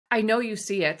I know you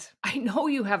see it. I know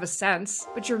you have a sense,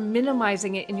 but you're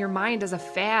minimizing it in your mind as a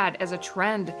fad, as a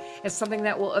trend, as something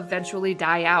that will eventually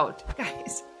die out.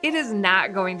 Guys, it is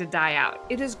not going to die out.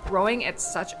 It is growing at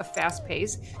such a fast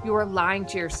pace. You are lying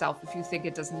to yourself if you think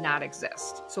it does not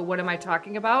exist. So what am I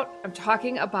talking about? I'm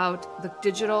talking about the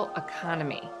digital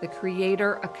economy, the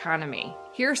creator economy.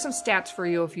 Here are some stats for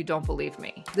you if you don't believe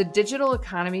me. The digital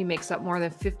economy makes up more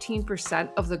than 15%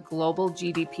 of the global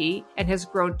GDP and has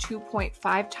grown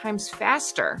 2.5 times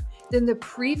faster than the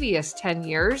previous 10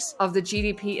 years of the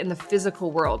GDP in the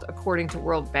physical world, according to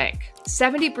World Bank.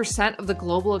 70% of the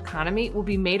global economy will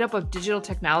be made up of digital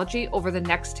technology over the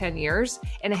next 10 years,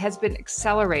 and it has been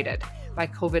accelerated by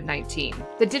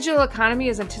COVID-19. The digital economy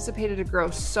is anticipated to grow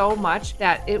so much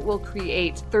that it will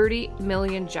create 30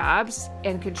 million jobs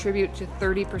and contribute to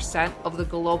 30% of the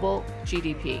global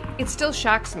GDP. It still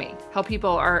shocks me how people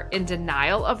are in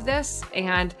denial of this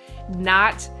and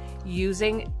not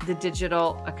using the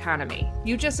digital economy.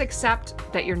 You just accept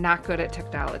that you're not good at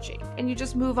technology and you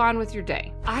just move on with your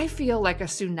day. I feel like a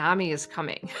tsunami is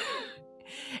coming.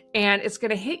 And it's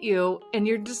going to hit you and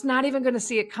you're just not even going to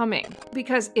see it coming.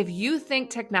 Because if you think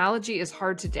technology is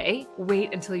hard today,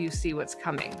 wait until you see what's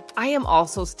coming. I am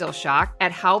also still shocked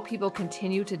at how people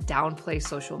continue to downplay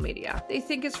social media. They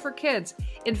think it's for kids.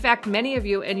 In fact, many of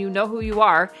you, and you know who you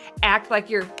are, act like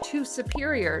you're too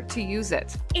superior to use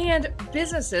it. And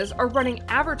businesses are running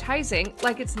advertising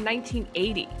like it's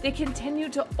 1980. They continue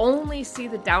to only see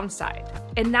the downside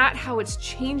and not how it's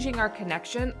changing our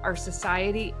connection, our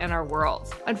society, and our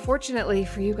world. Unfortunately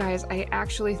for you guys, I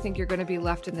actually think you're going to be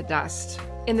left in the dust.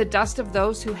 In the dust of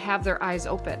those who have their eyes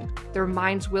open, their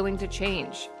minds willing to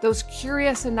change, those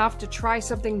curious enough to try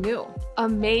something new,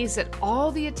 amazed at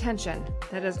all the attention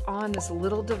that is on this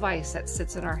little device that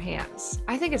sits in our hands.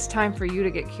 I think it's time for you to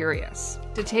get curious,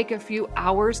 to take a few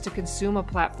hours to consume a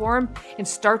platform and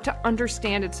start to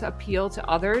understand its appeal to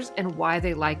others and why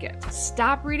they like it.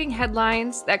 Stop reading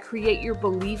headlines that create your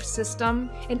belief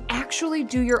system and actually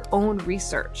do your own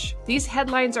research. These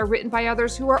headlines are written by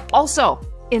others who are also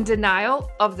in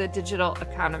denial of the digital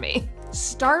economy.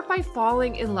 Start by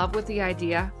falling in love with the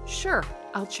idea, sure,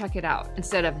 I'll check it out,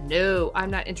 instead of no, I'm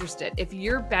not interested. If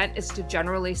your bent is to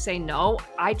generally say no,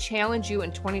 I challenge you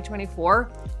in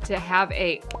 2024 to have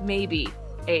a maybe,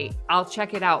 I'll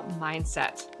check it out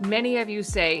mindset. Many of you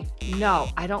say, no,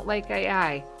 I don't like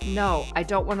AI. No, I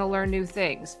don't want to learn new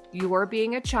things. You are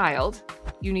being a child.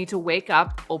 You need to wake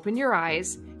up, open your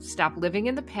eyes, stop living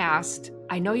in the past.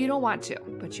 I know you don't want to,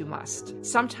 but you must.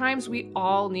 Sometimes we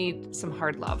all need some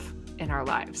hard love in our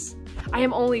lives. I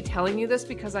am only telling you this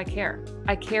because I care.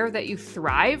 I care that you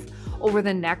thrive over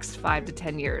the next 5 to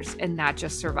 10 years and not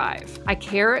just survive. I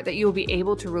care that you will be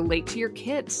able to relate to your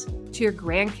kids, to your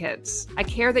grandkids. I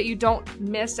care that you don't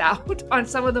miss out on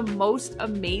some of the most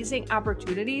amazing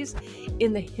opportunities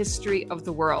in the history of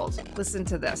the world. Listen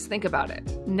to this, think about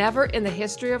it. Never in the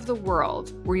history of the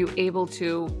world were you able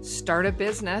to start a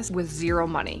business with zero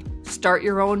money, start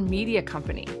your own media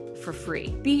company for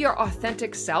free, be your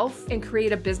authentic self and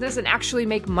create a business and actually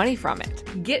make money from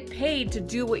it. Get paid to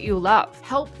do what you love.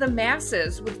 Help the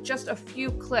masses with just a few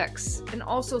clicks and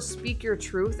also speak your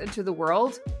truth into the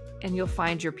world and you'll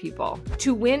find your people.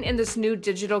 To win in this new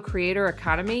digital creator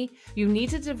economy, you need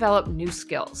to develop new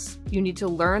skills. You need to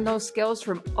learn those skills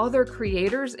from other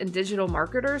creators and digital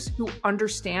marketers who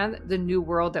understand the new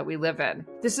world that we live in.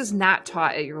 This is not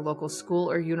taught at your local school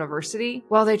or university.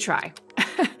 Well, they try.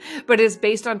 But is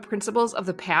based on principles of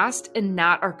the past and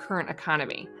not our current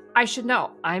economy. I should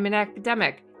know, I'm an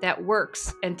academic that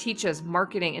works and teaches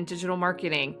marketing and digital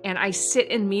marketing, and I sit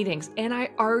in meetings and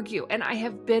I argue, and I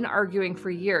have been arguing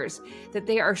for years that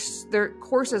their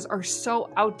courses are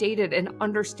so outdated in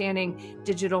understanding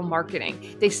digital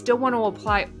marketing. They still want to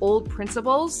apply old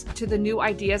principles to the new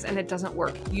ideas and it doesn't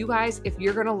work. You guys, if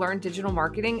you're going to learn digital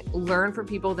marketing, learn from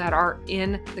people that are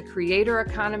in the creator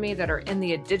economy, that are in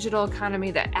the digital economy,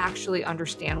 that actually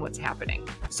understand what's happening.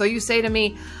 So you say to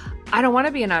me, I don't want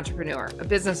to be an entrepreneur, a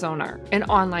business owner, an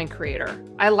online creator.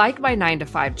 I like my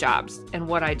 9-to-5 jobs and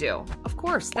what I do. Of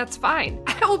course, that's fine.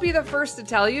 I will be the first to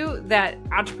tell you that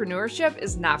entrepreneurship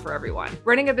is not for everyone.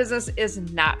 Running a business is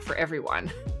not for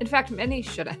everyone. In fact, many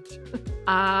shouldn't.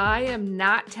 I am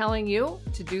not telling you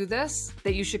to do this,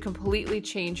 that you should completely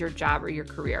change your job or your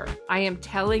career. I am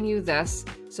telling you this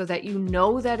so that you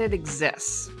know that it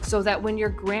exists, so that when your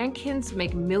grandkids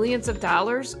make millions of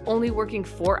dollars only working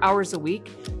 4 hours a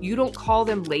week, you don't call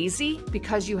them lazy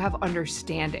because you have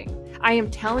understanding. I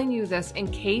am telling you this in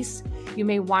case you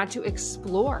may want to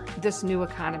explore this new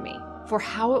economy for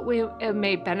how it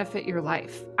may benefit your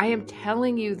life. I am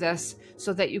telling you this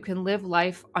so that you can live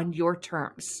life on your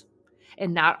terms.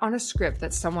 and not on a script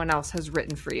that someone else has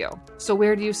written for you. So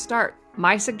where do you start?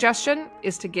 My suggestion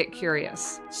is to get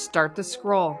curious. Start the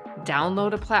scroll,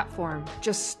 download a platform,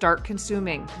 just start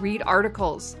consuming, read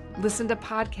articles, listen to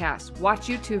podcasts, watch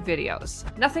YouTube videos.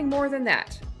 Nothing more than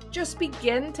that. Just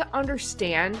begin to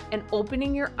understand and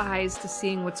opening your eyes to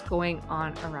seeing what's going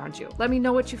on around you. Let me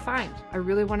know what you find. I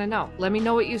really want to know. Let me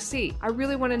know what you see. I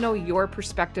really want to know your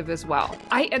perspective as well.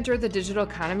 I entered the digital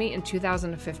economy in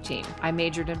 2015. I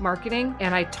majored in marketing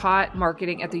and I taught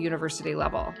marketing at the university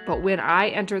level. But when I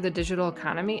entered the digital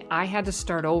economy, I had to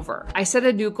start over. I set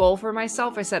a new goal for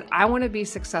myself. I said, I want to be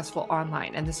successful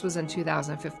online. And this was in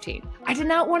 2015. I did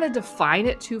not want to define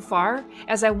it too far,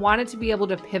 as I wanted to be able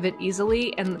to pivot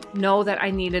easily and know that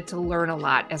I needed to learn a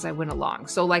lot as I went along.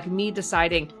 So like me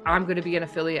deciding I'm going to be an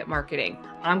affiliate marketing,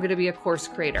 I'm going to be a course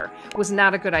creator was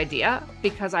not a good idea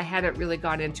because I hadn't really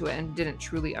gone into it and didn't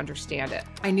truly understand it.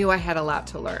 I knew I had a lot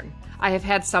to learn. I have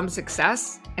had some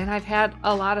success and I've had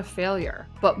a lot of failure,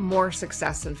 but more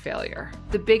success than failure.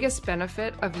 The biggest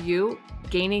benefit of you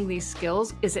gaining these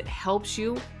skills is it helps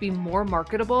you be more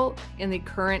marketable in the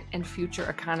current and future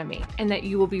economy, and that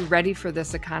you will be ready for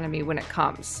this economy when it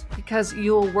comes because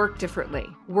you will work differently.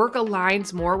 Work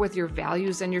aligns more with your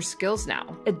values and your skills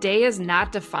now. A day is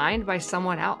not defined by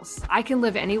someone else. I can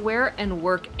live anywhere and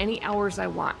work any hours I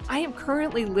want. I am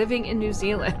currently living in New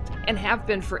Zealand and have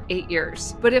been for 8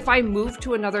 years. But if I move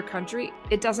to another country,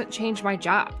 it doesn't change my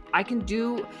job. I can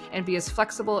do and be as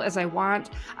flexible as I want.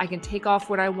 I can take off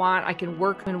when I want. I can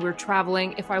work when we're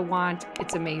traveling if I want.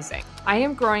 It's amazing. I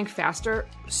am growing faster,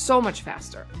 so much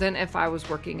faster than if I was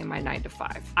working in my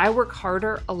 9-to-5. I work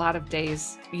harder a lot of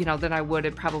days, than I would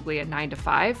in probably a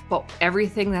 9-to-5, but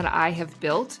everything that I have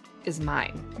built is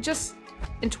mine. Just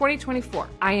in 2024,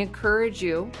 I encourage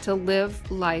you to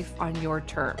live life on your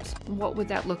terms. What would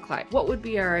that look like? What would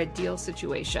be our ideal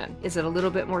situation? Is it a little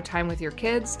bit more time with your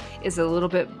kids? Is it a little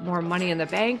bit more money in the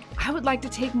bank? I would like to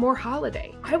take more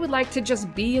holiday. I would like to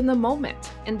just be in the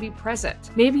moment and be present.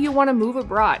 Maybe you want to move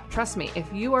abroad. Trust me,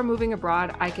 if you are moving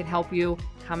abroad, I can help you.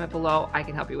 Comment below. I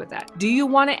can help you with that. Do you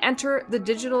want to enter the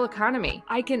digital economy?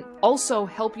 I can also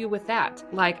help you with that.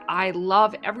 Like, I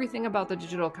love everything about the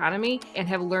digital economy and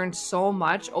have learned so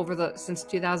much since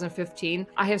 2015.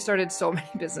 I have started so many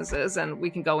businesses and we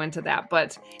can go into that.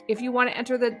 But if you want to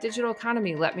enter the digital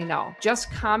economy, let me know. Just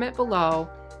comment below.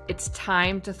 It's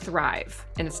time to thrive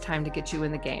and it's time to get you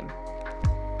in the game.